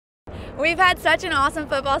We've had such an awesome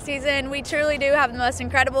football season. We truly do have the most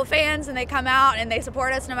incredible fans, and they come out and they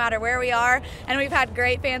support us no matter where we are. And we've had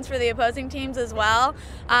great fans for the opposing teams as well.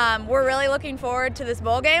 We're really looking forward to this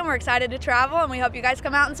bowl game. We're excited to travel, and we hope you guys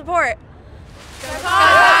come out and support. Go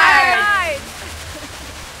Cards!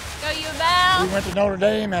 Go U of L! We went to Notre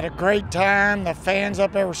Dame, had a great time. The fans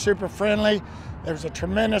up there were super friendly. There was a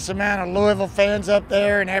tremendous amount of Louisville fans up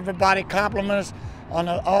there, and everybody complimented us on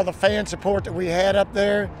all the fan support that we had up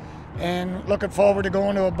there. And looking forward to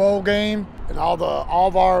going to a bowl game. And all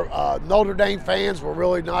of our Notre Dame fans were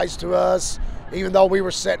really nice to us, even though we were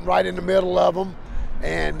sitting right in the middle of them.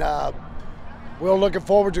 And we're looking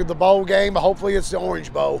forward to the bowl game. Hopefully it's the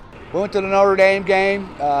Orange Bowl. We went to the Notre Dame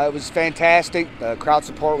game. It was fantastic. The crowd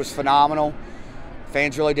support was phenomenal.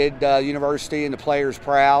 Fans really did the university and the players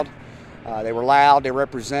proud. They were loud, they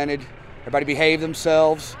represented. Everybody behaved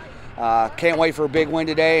themselves. Can't wait for a big win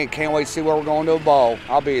today, and can't wait to see where we're going to a bowl.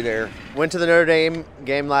 I'll be there. Went to the Notre Dame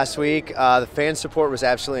game last week. The fan support was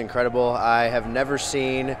absolutely incredible. I have never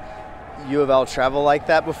seen U of L travel like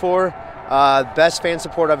that before. Best fan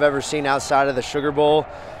support I've ever seen outside of the Sugar Bowl.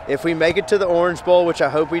 If we make it to the Orange Bowl, which I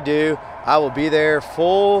hope we do, I will be there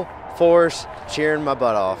full force cheering my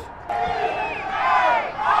butt off.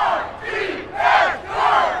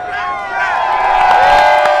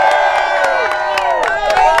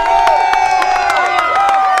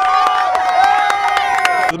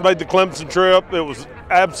 Made the Clemson trip. It was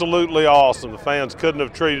absolutely awesome. The fans couldn't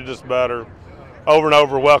have treated us better. Over and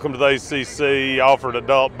over, welcome to the ACC, offered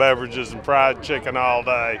adult beverages and fried chicken all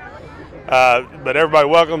day. But everybody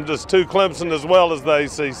welcomed us to Clemson as well as the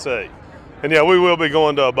ACC. And yeah, we will be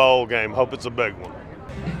going to a bowl game. Hope it's a big one.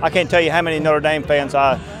 I can't tell you how many Notre Dame fans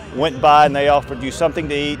I went by and they offered you something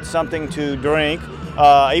to eat, something to drink.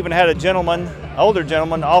 I even had a gentleman, older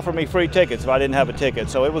gentleman, offer me free tickets if I didn't have a ticket.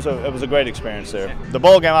 So it was a great experience there. The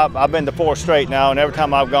bowl game, I've been to 4 straight now, and every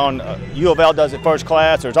time I've gone, U of L does it first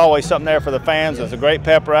class. There's always something there for the fans. There's a great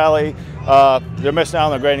pep rally. They're missing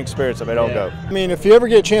out on a great experience if they don't go. I mean, if you ever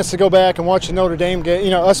get a chance to go back and watch the Notre Dame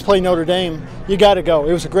game, us play Notre Dame, you got to go.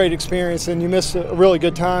 It was a great experience, and you missed a really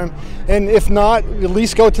good time. And if not, at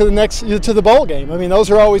least go to the bowl game. I mean, those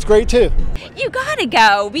are always great too. You got to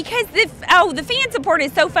go because the fan support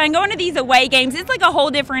is so fun. Going to these away games, it's like a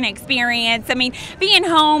whole different experience. I mean, being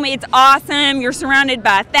home, it's awesome. You're surrounded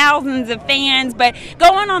by thousands of fans, but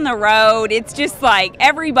going on the road, it's just like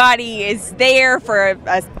everybody is there for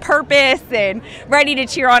a purpose and ready to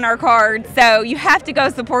cheer on our Cards. So you have to go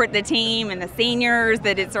support the team and the seniors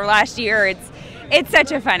that it's their last year. It's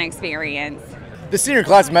such a fun experience. The senior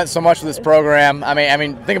class meant so much to this program. I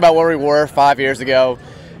mean, think about where we were 5 years ago.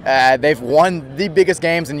 They've won the biggest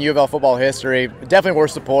games in U of L football history. Definitely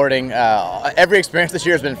worth supporting. Every experience this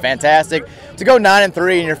year has been fantastic. To go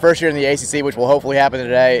 9-3 in your first year in the ACC, which will hopefully happen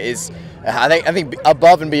today, is I think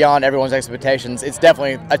above and beyond everyone's expectations. It's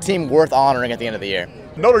definitely a team worth honoring at the end of the year.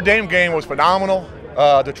 Notre Dame game was phenomenal.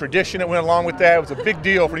 The tradition that went along with that, it was a big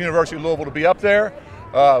deal for the University of Louisville to be up there.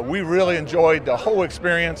 We really enjoyed the whole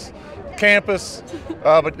experience, campus,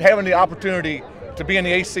 but having the opportunity to be in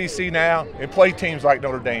the ACC now and play teams like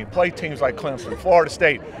Notre Dame, play teams like Clemson, Florida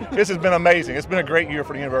State. This has been amazing. It's been a great year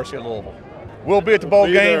for the University of Louisville. We'll be at the bowl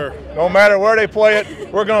game. No matter where they play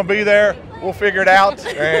it, we're going to be there. We'll figure it out,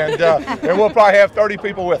 and we'll probably have 30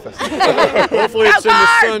 people with us. Hopefully it's in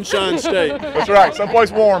the Sunshine State. That's right.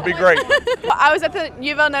 Someplace warm. Be great. I was at the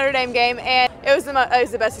U of L Notre Dame game, and it was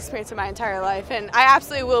the best experience of my entire life. And I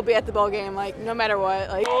absolutely will be at the bowl game, like no matter what.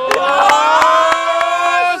 Like.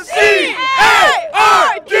 C-A-R-D-S,